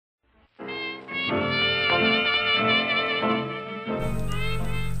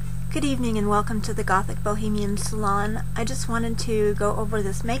Good evening and welcome to the Gothic Bohemian Salon. I just wanted to go over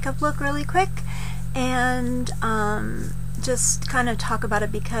this makeup look really quick and just kind of talk about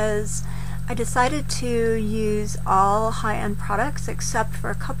it because I decided to use all high-end products except for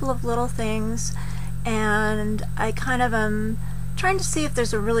a couple of little things, and I kind of am trying to see if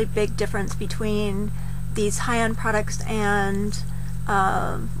there's a really big difference between these high-end products and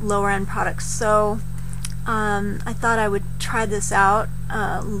lower-end products. So I thought I would try this out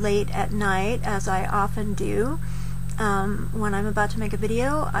late at night, as I often do. When I'm about to make a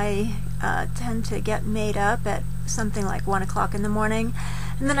video, I tend to get made up at something like 1 o'clock in the morning,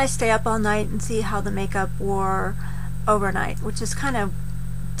 and then I stay up all night and see how the makeup wore overnight, which is kind of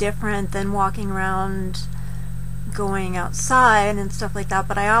different than walking around going outside and stuff like that.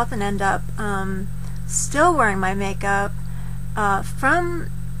 But I often end up still wearing my makeup from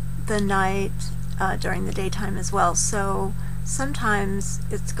the night during the daytime as well. So sometimes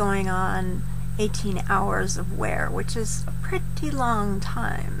it's going on 18 hours of wear, which is a pretty long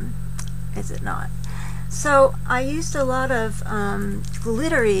time, is it not? So I used a lot of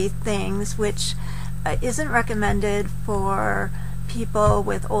glittery things, which isn't recommended for people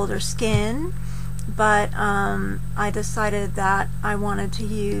with older skin, but I decided that I wanted to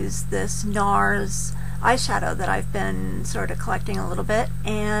use this NARS eyeshadow that I've been sort of collecting a little bit,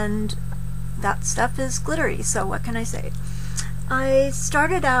 and that stuff is glittery, so what can I say? I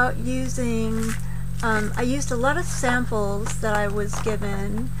started out using, I used a lot of samples that I was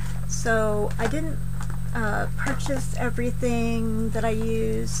given, so I didn't purchase everything that I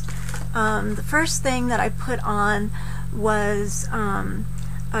used. The first thing that I put on was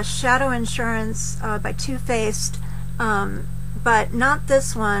a Shadow Insurance by Too Faced, but not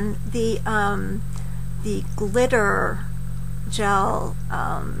this one, the glitter gel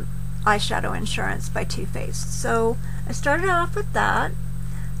eyeshadow Insurance by Too Faced. So I started off with that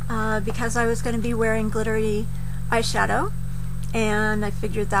because I was going to be wearing glittery eyeshadow, and I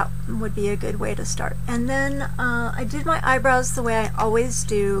figured that would be a good way to start. And then I did my eyebrows the way I always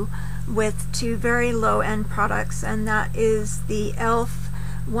do with two very low-end products, and that is the e.l.f.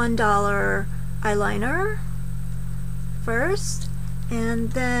 $1 eyeliner first,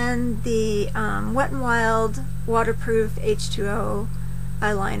 and then the Wet n Wild waterproof H2O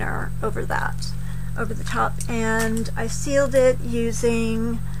eyeliner over that, over the top, and I sealed it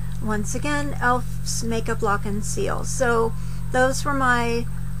using, once again, e.l.f.'s Makeup Lock and Seal. So those were my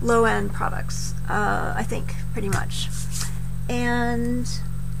low-end products, I think, pretty much. And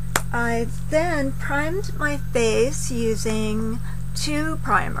I then primed my face using two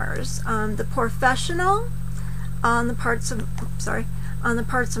primers. The Professional on the parts of, on the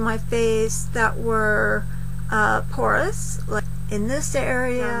parts of my face that were porous, like in this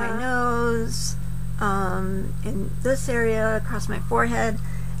area, my nose, in this area, across my forehead.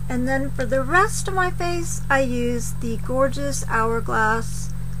 And then for the rest of my face, I used the gorgeous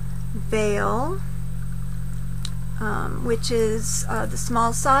Hourglass Veil, which is the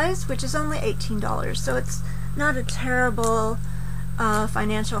small size, which is only $18. So it's not a terrible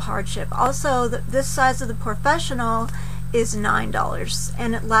financial hardship. Also, this size of the Professional is $9,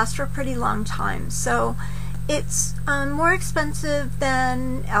 and it lasts for a pretty long time. So it's more expensive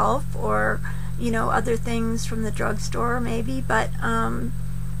than e.l.f. or, you know, other things from the drugstore maybe, but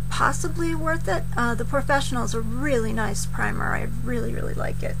possibly worth it. The Professional is a really nice primer. I really, really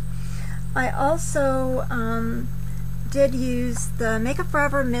like it. I also did use the Makeup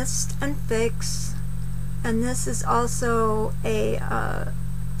Forever Mist and Fix, and this is also a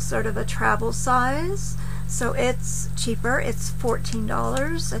sort of a travel size, so it's cheaper. It's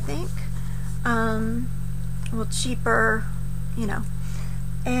 $14, I think. Well, cheaper, you know.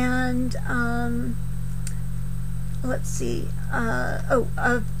 And let's see, of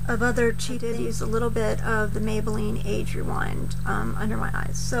other cheap, I did use a little bit of the Maybelline Age Rewind under my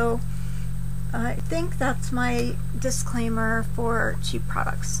eyes. So I think that's my disclaimer for cheap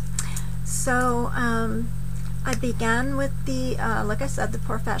products. So I began with the, like I said, the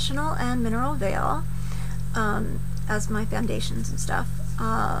Professional and Mineral Veil as my foundations and stuff.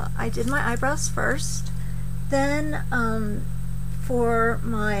 I did my eyebrows first. Then for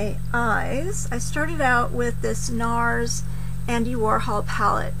my eyes, I started out with this NARS Andy Warhol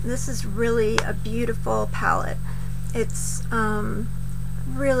palette. This is really a beautiful palette. It's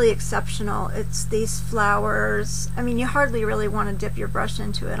really exceptional. It's these flowers. I mean, you hardly really want to dip your brush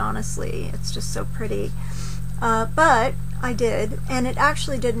into it, honestly. It's just so pretty. But I did, and it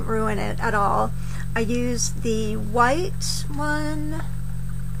actually didn't ruin it at all. I used the white one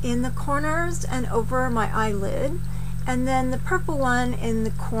in the corners and over my eyelid, and then the purple one in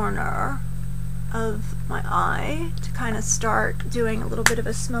the corner of my eye to kind of start doing a little bit of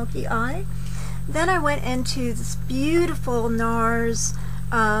a smoky eye. Then I went into this beautiful NARS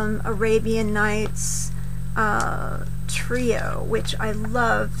Arabian Nights trio, which I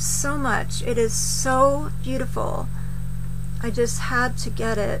love so much. It is so beautiful. I just had to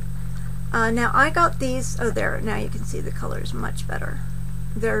get it. Now I got these, oh there, now you can see the colors much better.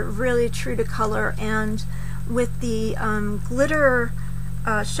 They're really true to color, and with the glitter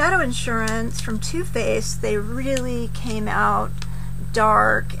shadow insurance from Too Faced, they really came out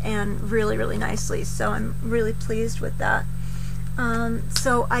dark and really, really nicely, so I'm really pleased with that.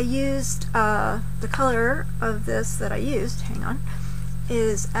 So I used, the color of this that I used, hang on,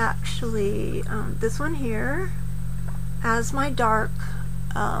 is actually this one here as my dark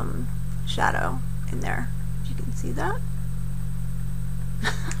shadow in there, if you can see that.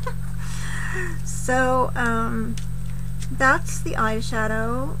 So that's the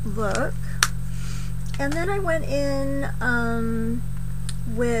eyeshadow look. And then I went in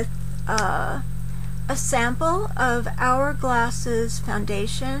with a sample of Hourglass's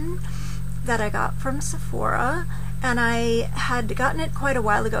foundation that I got from Sephora, and I had gotten it quite a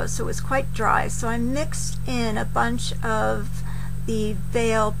while ago, so it was quite dry, so I mixed in a bunch of the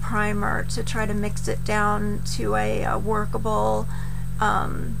Veil primer to try to mix it down to a workable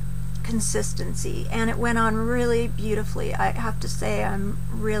consistency, and it went on really beautifully. I have to say I'm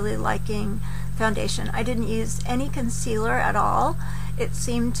really liking foundation. I didn't use any concealer at all. It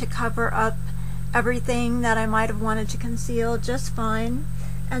seemed to cover up everything that I might have wanted to conceal just fine.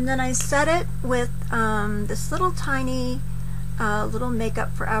 And then I set it with this little tiny little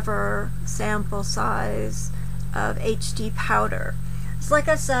Makeup Forever sample size of HD powder. So like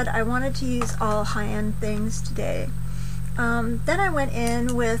I said, I wanted to use all high-end things today. Then I went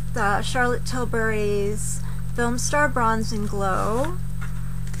in with Charlotte Tilbury's Film Star Bronze and Glow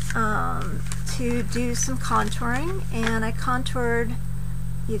to do some contouring, and I contoured,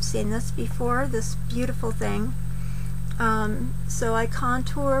 you've seen this before, this beautiful thing. So I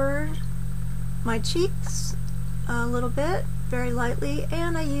contoured my cheeks a little bit, very lightly,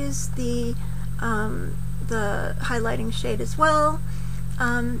 and I used the highlighting shade as well.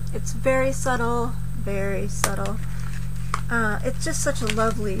 It's very subtle, very subtle. It's just such a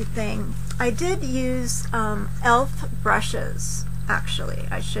lovely thing. I did use e.l.f. brushes, actually.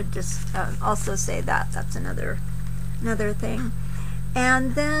 I should just also say that. That's another thing.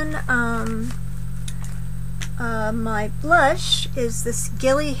 And then my blush is this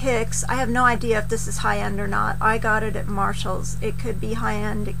Gilly Hicks. I have no idea if this is high-end or not. I got it at Marshall's. It could be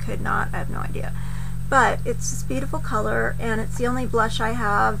high-end, it could not. I have no idea. But it's this beautiful color, and it's the only blush I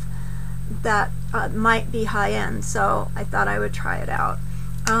have that might be high-end, so I thought I would try it out.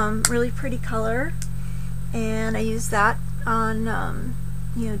 Really pretty color, and I use that on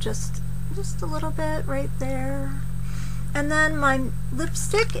you know, just a little bit right there. And then my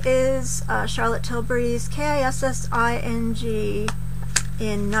lipstick is Charlotte Tilbury's Kissing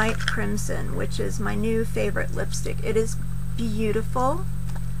in Night Crimson, which is my new favorite lipstick. It is beautiful.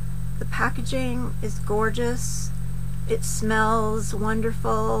 The packaging is gorgeous. It smells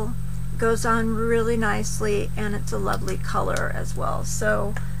wonderful. Goes on really nicely, and it's a lovely color as well.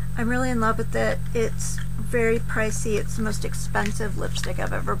 So I'm really in love with it. It's very pricey. It's the most expensive lipstick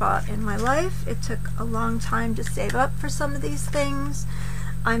I've ever bought in my life. It took a long time to save up for some of these things.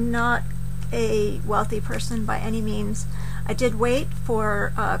 I'm not a wealthy person by any means. I did wait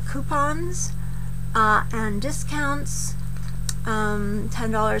for coupons and discounts,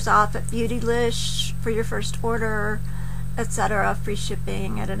 $10 off at Beautylish for your first order, etc., free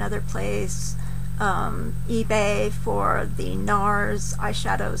shipping at another place, eBay for the NARS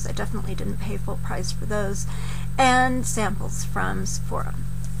eyeshadows. I definitely didn't pay full price for those, and samples from Sephora.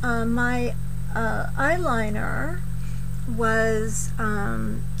 My eyeliner was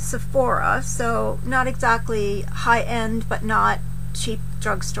Sephora, so not exactly high-end, but not cheap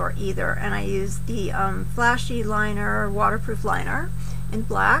drugstore either, and I used the Flashy Liner waterproof liner in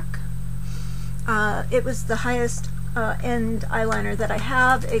black. It was the highest end eyeliner that I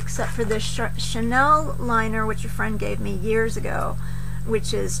have, except for this Chanel liner, which a friend gave me years ago,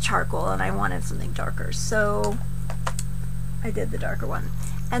 which is charcoal, and I wanted something darker, so I did the darker one.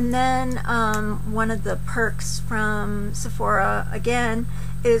 And then one of the perks from Sephora, again,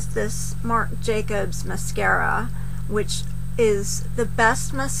 is this Marc Jacobs mascara, which is the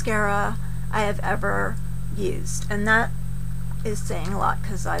best mascara I have ever used, and that is saying a lot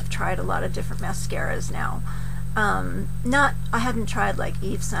because I've tried a lot of different mascaras now. I haven't tried like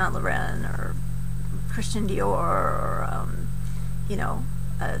Yves Saint Laurent or Christian Dior or you know,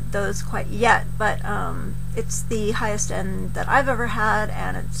 those quite yet, but it's the highest end that I've ever had,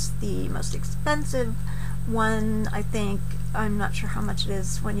 and it's the most expensive one, I think. I'm not sure how much it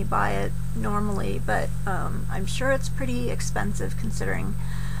is when you buy it normally, but I'm sure it's pretty expensive considering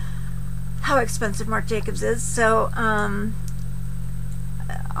how expensive Marc Jacobs is. So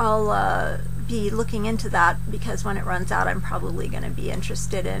I'll be looking into that, because when it runs out I'm probably going to be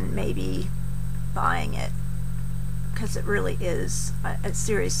interested in maybe buying it, because it really is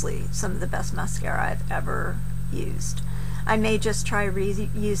seriously some of the best mascara I've ever used. I may just try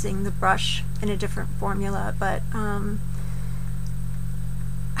using the brush in a different formula, but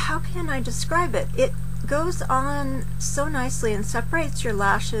how can I describe it? It goes on so nicely and separates your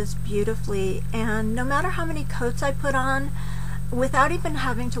lashes beautifully, and no matter how many coats I put on, without even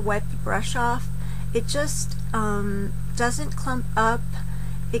having to wipe the brush off, it just doesn't clump up.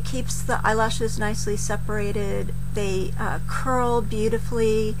 It keeps the eyelashes nicely separated. They curl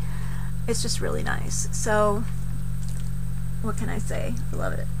beautifully. It's just really nice. So what can I say? I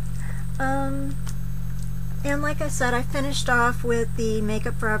love it. And like I said, I finished off with the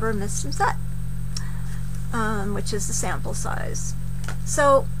Makeup Forever Mist and Set, which is the sample size.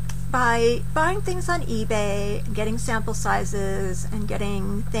 So by buying things on eBay, getting sample sizes, and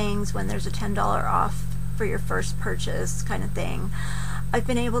getting things when there's a $10 off for your first purchase kind of thing, I've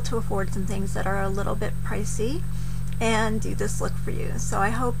been able to afford some things that are a little bit pricey and do this look for you. So I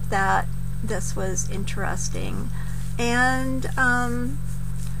hope that this was interesting, and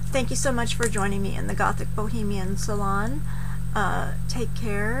thank you so much for joining me in the Gothic Bohemian Salon. Take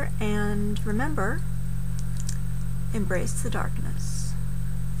care, and remember, embrace the darkness.